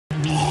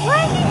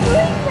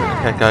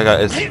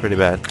Okay, it's pretty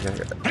bad.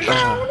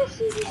 I want to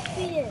see this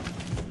video.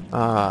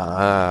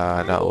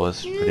 That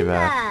was pretty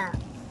bad.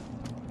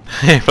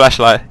 That.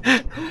 Flashlight.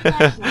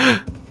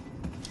 Flashlight.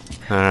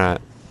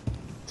 Alright.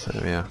 So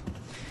yeah.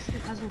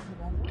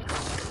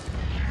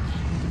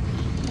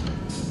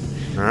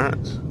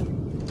 Alright.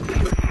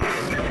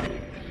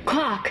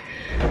 Clark!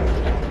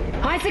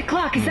 Isaac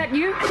Clark, is that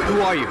you?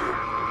 Who are you?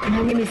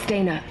 My name is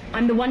Dana.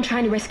 I'm the one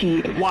trying to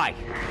rescue you. Why?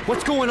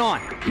 What's going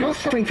on? You're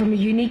suffering from a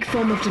unique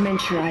form of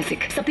dementia,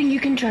 Isaac. Something you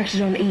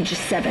contracted on age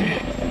 7.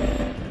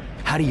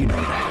 How do you know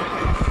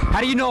that? How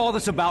do you know all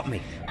this about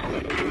me?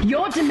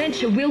 Your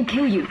dementia will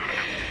kill you.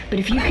 But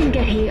if you can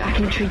get here, I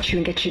can treat you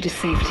and get you to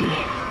safety.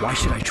 Why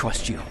should I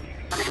trust you?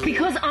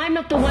 Because I'm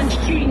not the one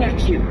shooting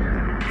at you.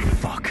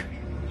 Fuck.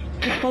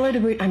 Just follow the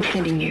route I'm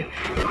sending you.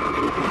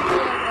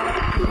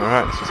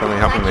 Alright, so something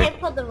happened to I me. came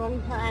for the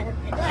wrong time.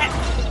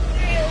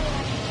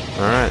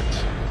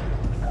 Alright.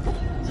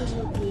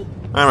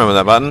 I remember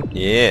that button.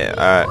 Yeah,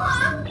 alright.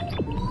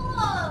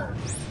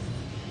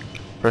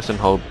 Press and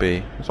hold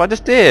B. That's what I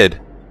just did.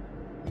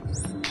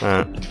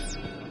 Alright.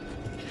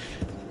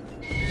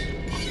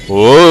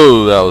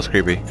 Whoa, that was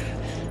creepy.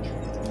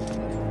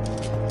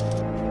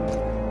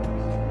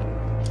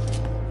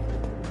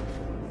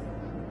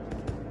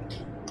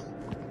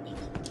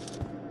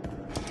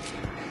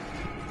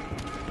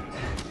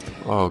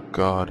 Oh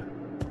god.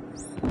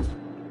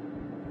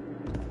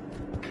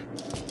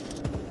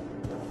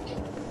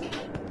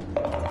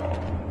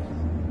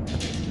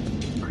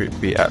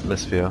 Creepy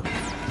atmosphere.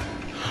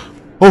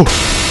 Oh!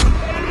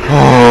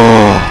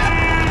 Oh!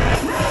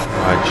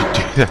 Why'd you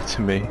do that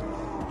to me?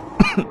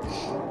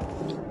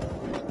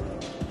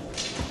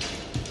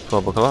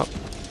 So buckle up.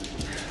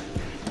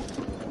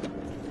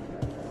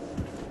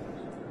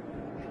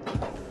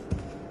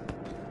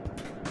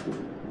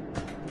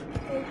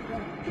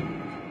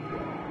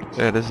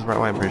 Yeah, this is the right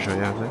way, I'm pretty sure,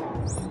 yeah, I think.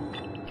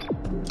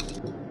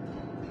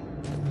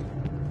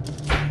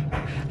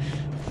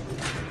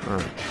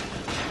 Alright.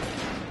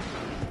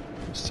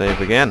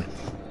 Save again.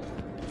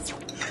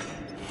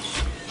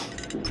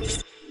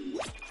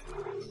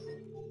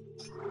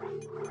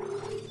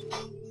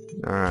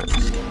 Alright.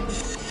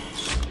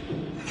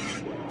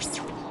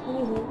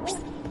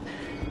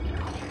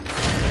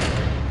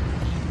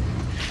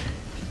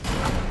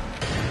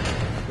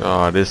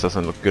 Oh, this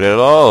doesn't look good at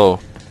all.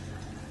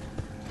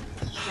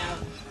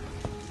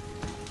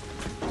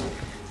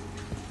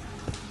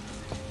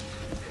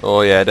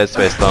 Oh yeah, Dead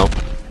Space though.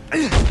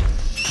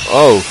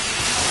 Oh!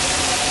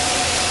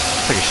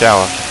 Take a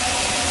shower.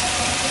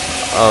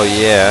 Oh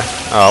yeah.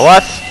 Oh,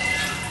 what?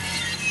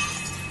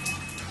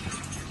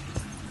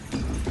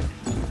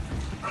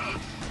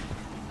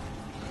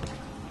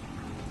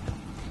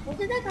 What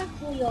did that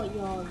call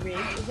your rig?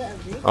 Is it a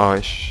rig?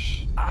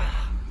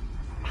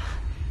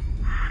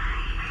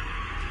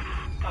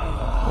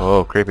 Oh,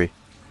 oh, creepy.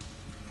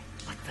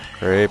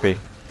 Creepy.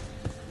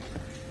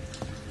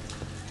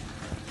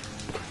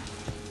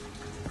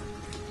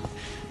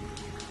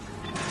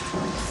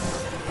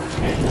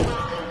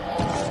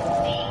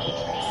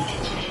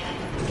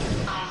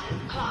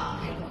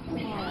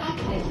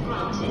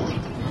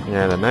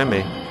 Yeah, they know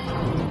me.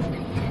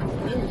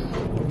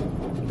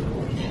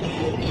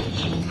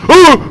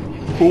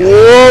 Whoa!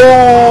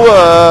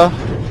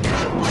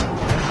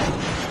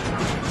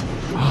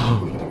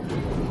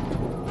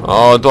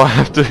 Oh, do I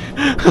have to? Yeah,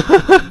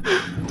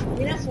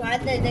 that's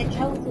right. They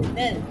travel through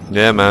vents.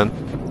 Yeah, man.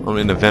 I'm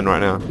in the vent right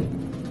now.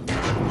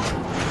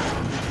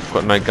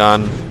 Got no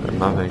gun. Got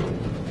nothing.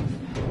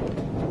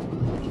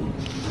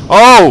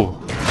 Oh!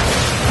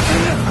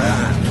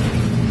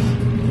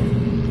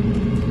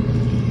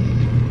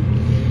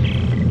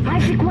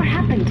 Isaac, what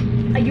happened?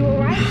 Are you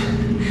alright?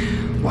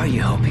 Why are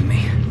you helping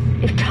me?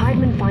 If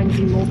Tideman finds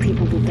you, more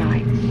people will die.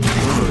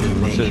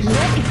 What's this?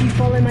 What if you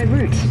follow my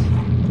route?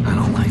 I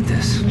don't like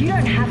this. You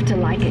don't have to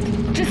like it.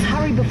 Just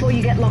hurry before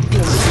you get locked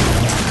in.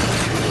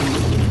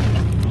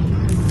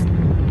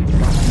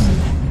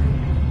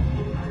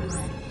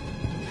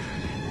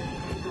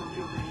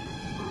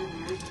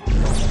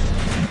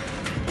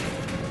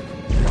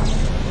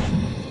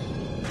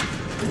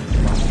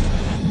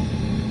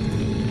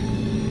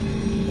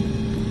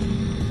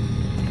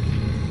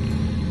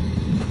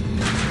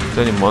 Is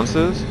there any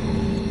monsters?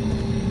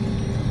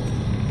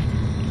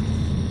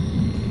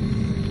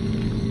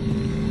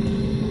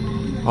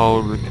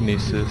 Hold the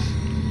kinesis.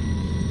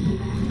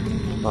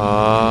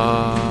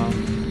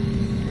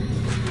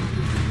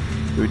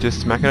 Do we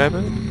just smack it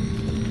open?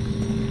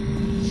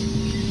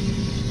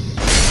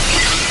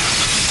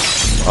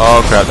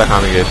 Oh crap, that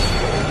can't be good.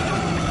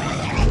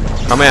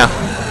 Come here.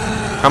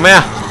 Come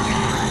here.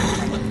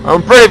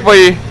 I'm pretty for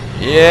you.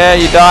 Yeah,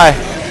 you die.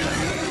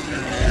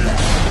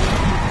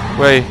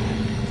 Wait.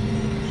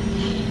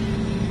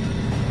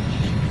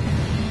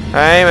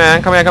 Hey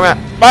man, come here, come here.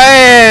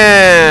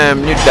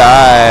 BAM! You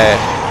die.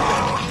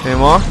 Any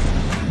more?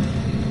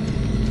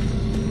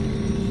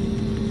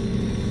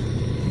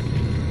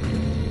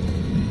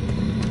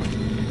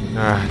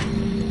 Alright.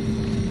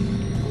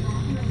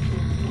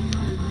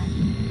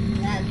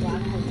 That's why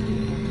I'm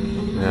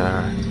Yeah,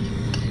 alright.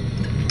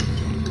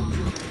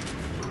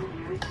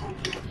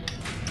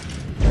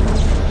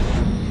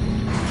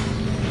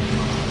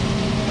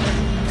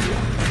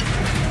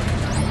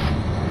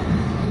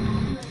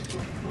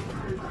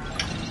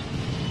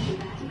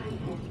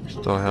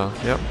 Still hell.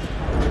 Yep.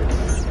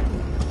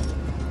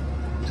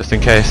 Just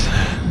in case.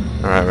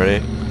 Alright,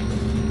 ready?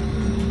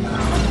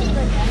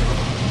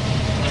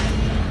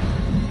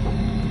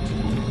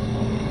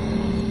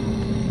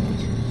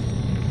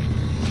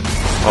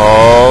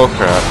 Oh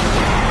crap.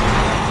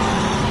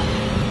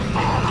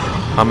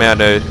 Come here,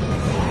 dude.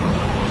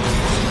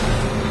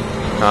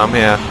 Come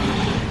here.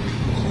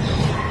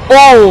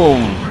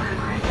 Boom!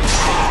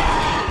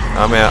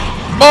 Come here.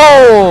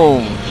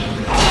 Boom!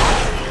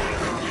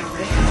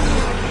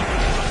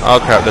 Oh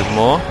crap, there's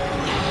more.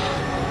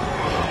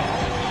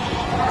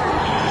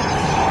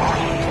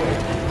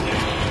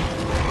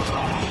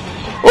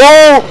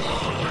 Oh!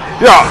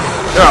 Yeah!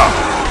 Yeah!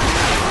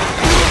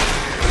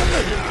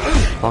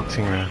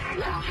 Boxing round.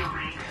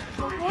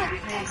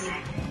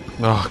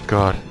 Oh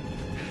god.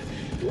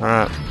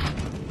 Alright.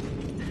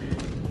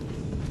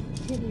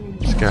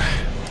 Let's go.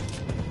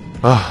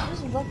 Oh.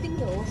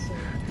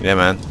 Yeah,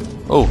 man.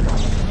 Oh.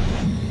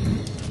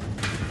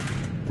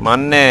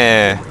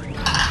 Money.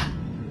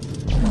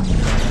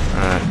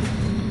 Alright.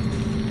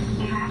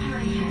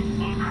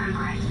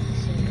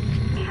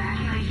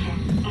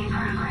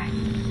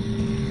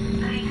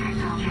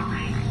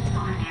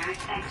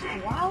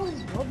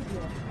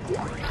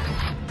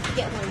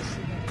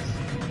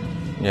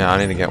 Yeah, I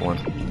need to get one.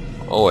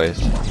 Always.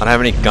 I don't have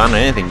any gun or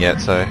anything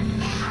yet, so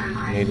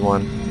I need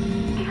one.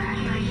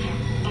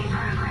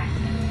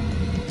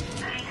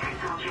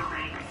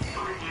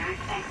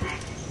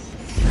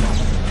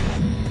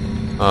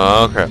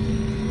 Oh crap.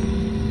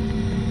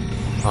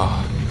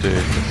 Oh, dude,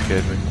 that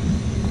scared me.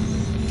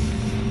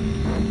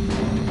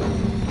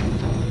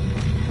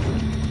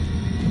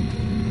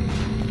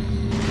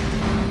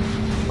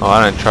 Oh,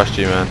 I don't trust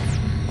you, man.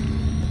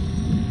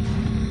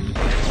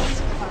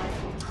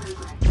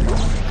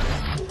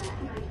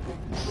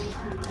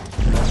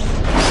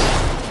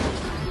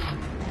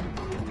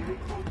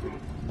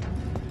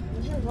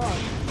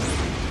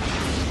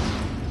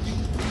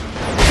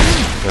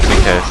 Just in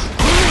case.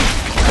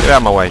 Get out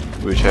of my way,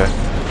 wheelchair.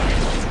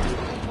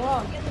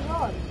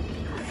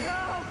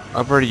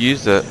 I've already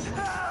used it.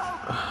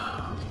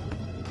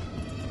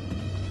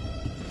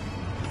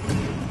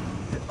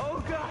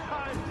 Oh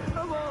God,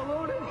 I'm all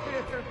alone in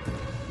here.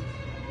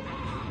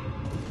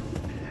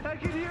 I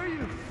can hear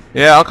you.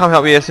 Yeah, I'll come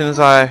help you as soon as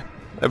I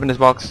open this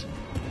box.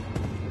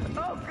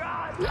 Oh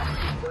God,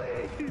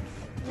 please.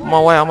 On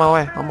my way, on my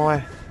way, on my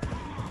way.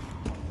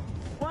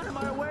 Why am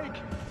I awake?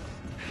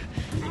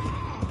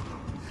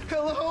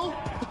 Hello?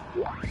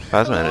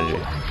 Plasma energy.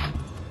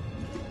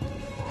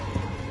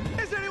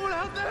 Is anyone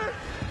out there?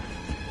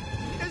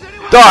 Is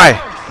anyone Die!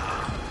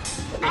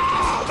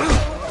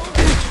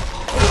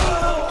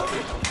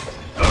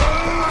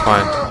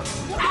 Fine.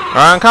 Alright,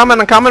 I'm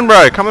coming,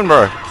 bro. Coming,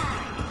 bro.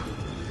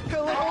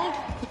 Hello?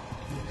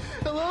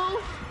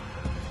 Hello?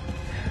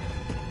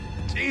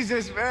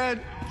 Jesus, man.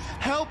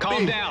 Help me.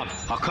 Calm down.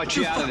 I'll cut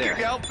you Just out of there.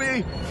 fucking help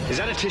me. Is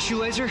that a tissue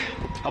laser?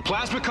 A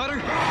plasma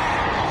cutter?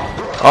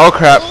 Oh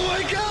crap. Oh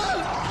my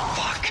God.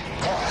 Fuck.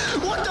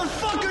 What the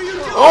fuck are you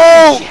doing?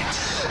 Oh!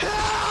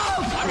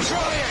 I'm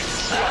trying.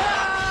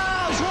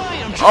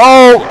 I'm trying.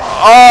 Oh!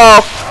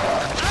 Oh!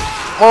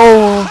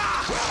 Oh!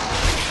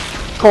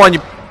 Come on,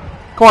 you.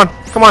 Come on,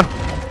 come on.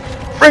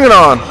 Bring it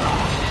on.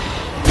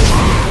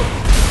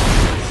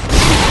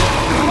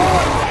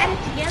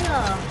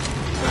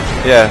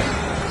 Yeah.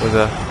 With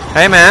a.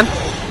 Hey, man.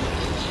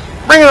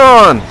 Bring it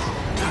on.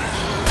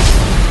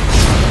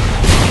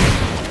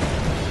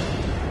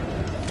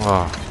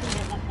 Oh.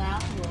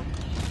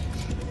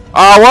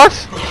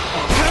 What?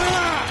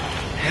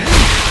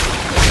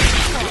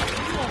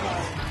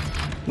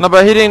 No,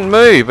 but he didn't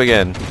move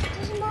again.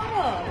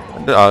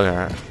 Oh,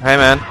 okay. Hey,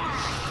 man.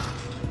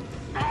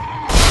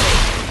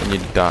 And you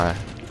die.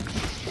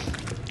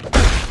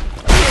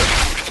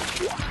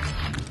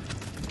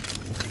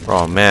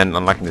 Oh man,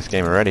 I'm liking this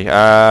game already.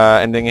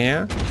 Anything in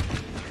here?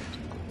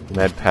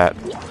 Med pat.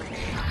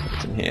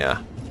 What's in here?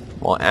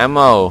 More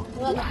ammo.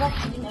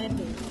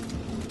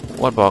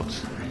 What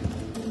box?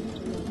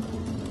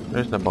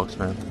 There's no box,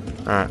 man.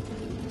 Alright.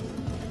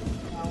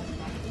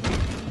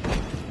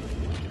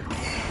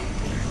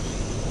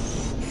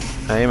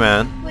 Hey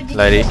man.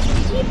 Lady.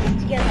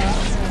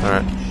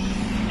 Alright.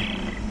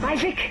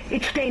 Isaac,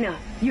 it's Dana.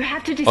 You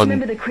have to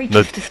dismember the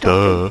creatures to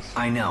stop them.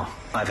 I know.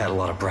 I've had a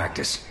lot of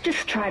practice.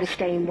 Just try to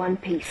stay in one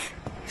piece.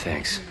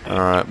 Thanks.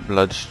 Alright,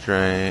 blood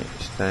stain.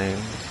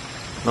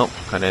 Nope,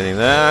 got anything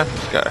there.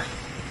 Let's go.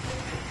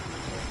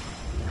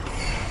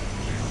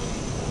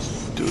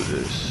 Let's do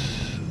this.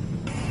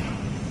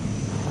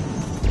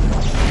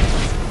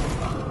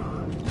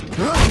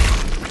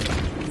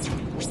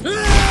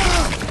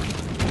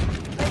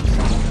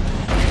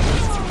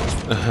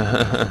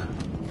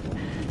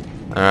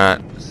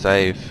 Alright,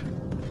 save.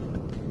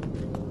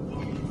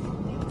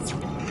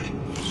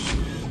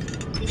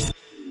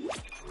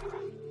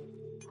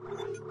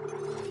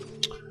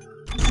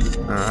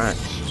 Alright.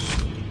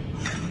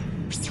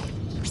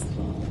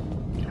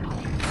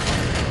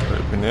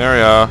 Open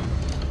area.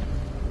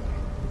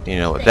 You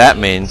know what that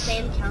means.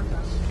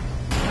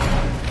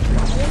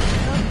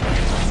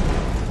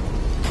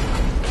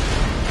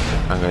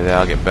 go there,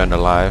 I'll get burned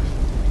alive.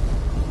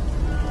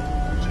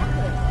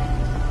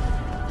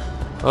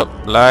 Oh,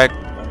 lag.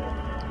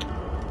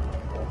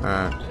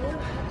 Alright.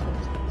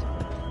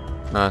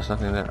 No, there's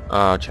nothing there. Oh,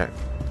 I'll check.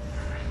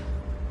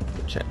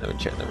 Let me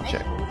check.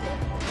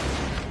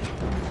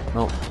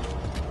 Nope.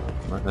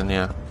 Nothing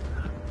here.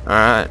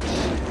 Alright.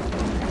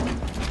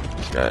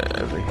 Let's go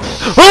over here.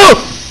 Oh!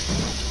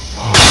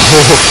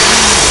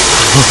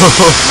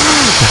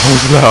 That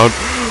was loud.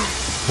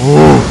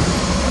 Oh,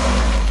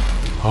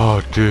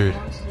 oh dude.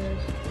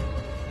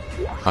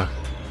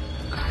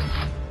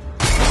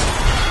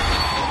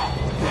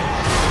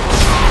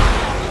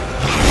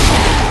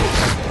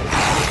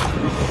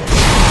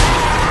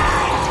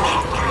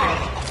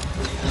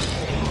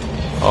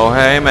 Oh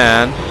hey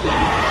man.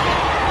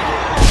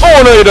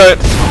 Oh no you don't.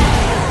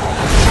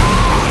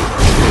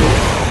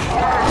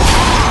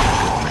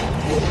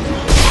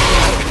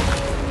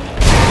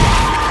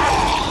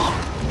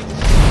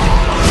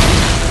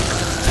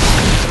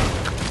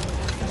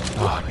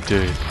 Oh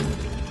dude.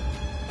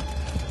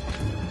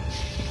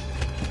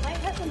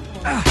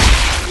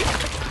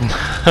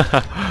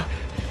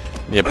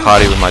 Yeah,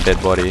 party with my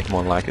dead body,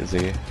 more like it,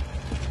 Z.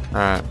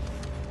 Alright.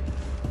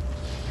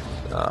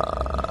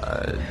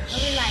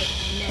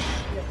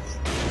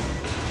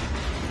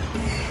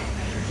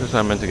 This is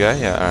where I'm meant to go?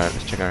 Yeah, alright,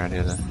 let's check around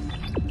here then.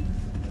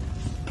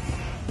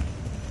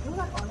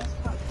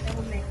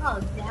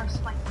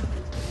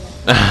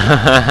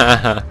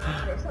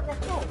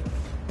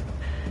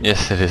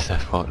 Yes, it is their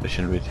fault, they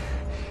shouldn't be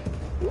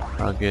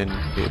hugging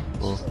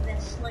people.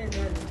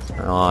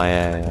 Oh,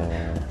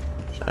 yeah.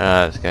 Alright,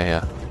 let's go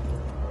here.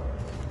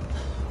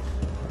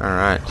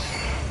 Alright.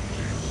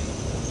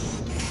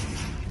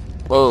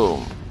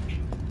 Boom!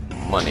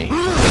 Money.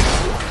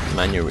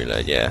 Manual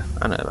reload, yeah,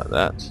 I know about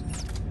that.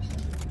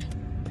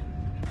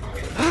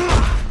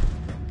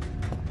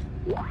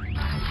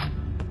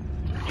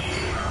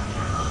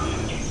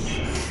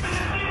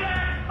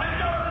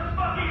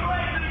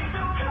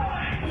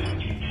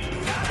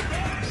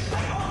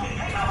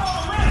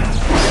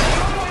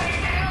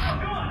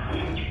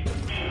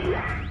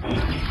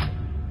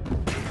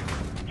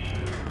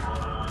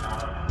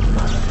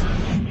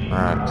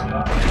 Alright.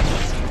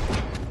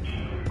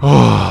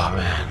 Oh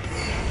man.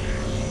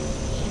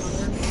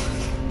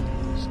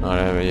 It's not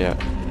over yet.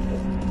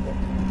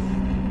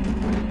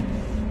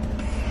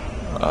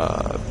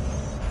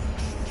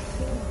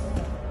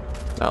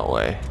 That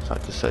way. So I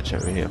have to search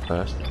over here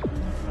first.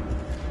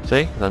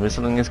 See? I missed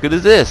something as good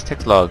as this.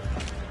 Text log.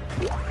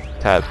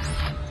 Tab.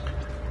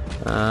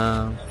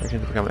 We can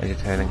become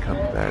agitated and come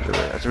back to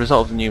it. As a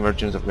result of the new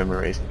versions of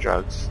memories and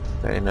drugs,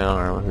 they no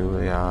longer know who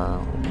we are.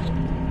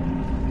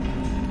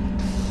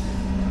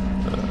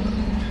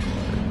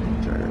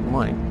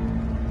 Morning.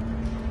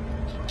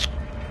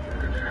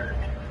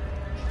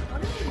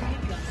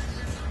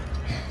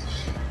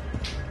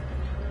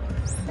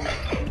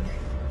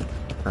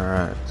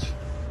 Alright.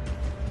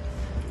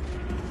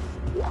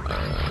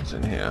 It's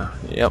in here.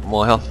 Yep,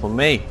 more health for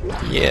me.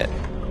 Yeah.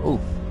 Ooh.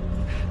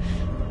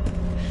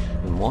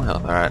 More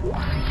health, alright.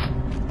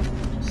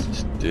 Let's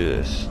just do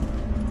this.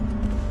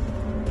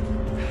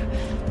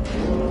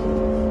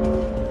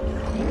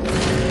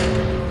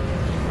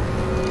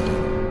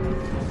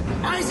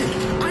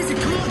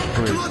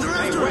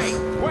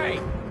 Wait!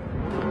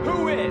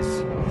 Who is?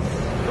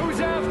 Who's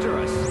after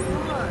us?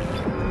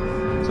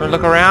 So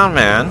look around,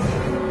 man.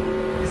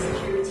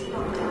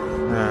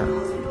 Yeah.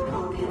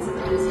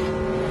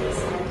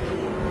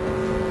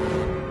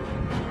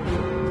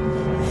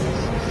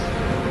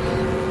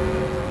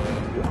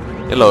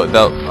 Hey, look,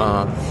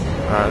 alright,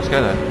 let's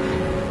go then.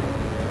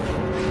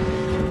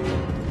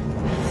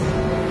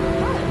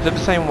 Is it the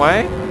same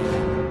way?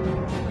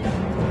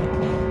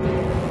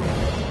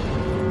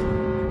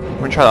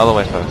 Let me try the other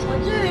way first.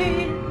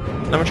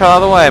 Let me try the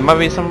other way. Might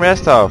be some rare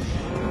stuff.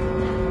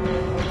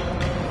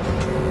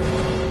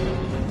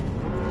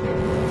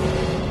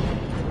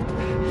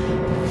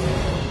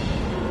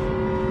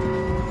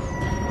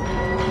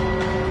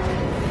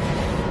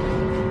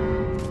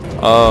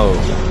 Oh.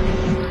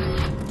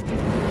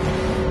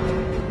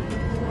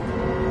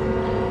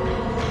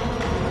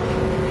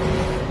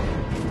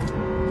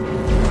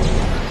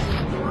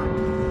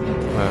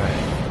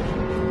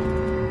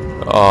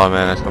 Oh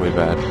man, that's gonna be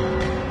bad. I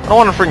don't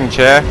want a freaking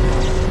chair.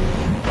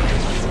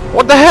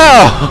 What the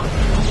hell?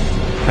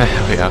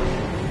 There we go.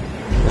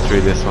 Let's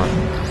read this one.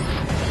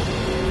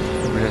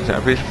 I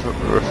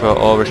refer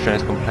all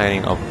restraints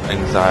complaining of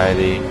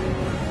anxiety.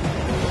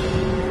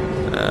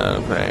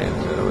 Okay,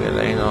 so we're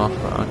laying off.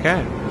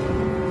 Okay.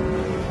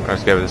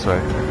 Let's go this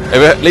way. If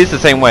it leads the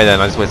same way,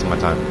 then I'm just wasting my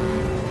time.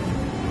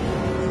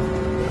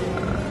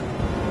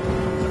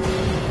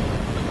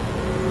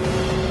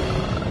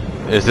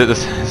 Is it the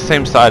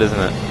same side, isn't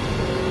it?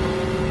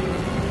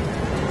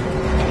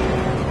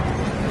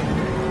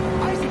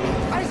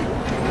 Isaac,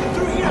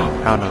 through here.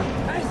 Oh no.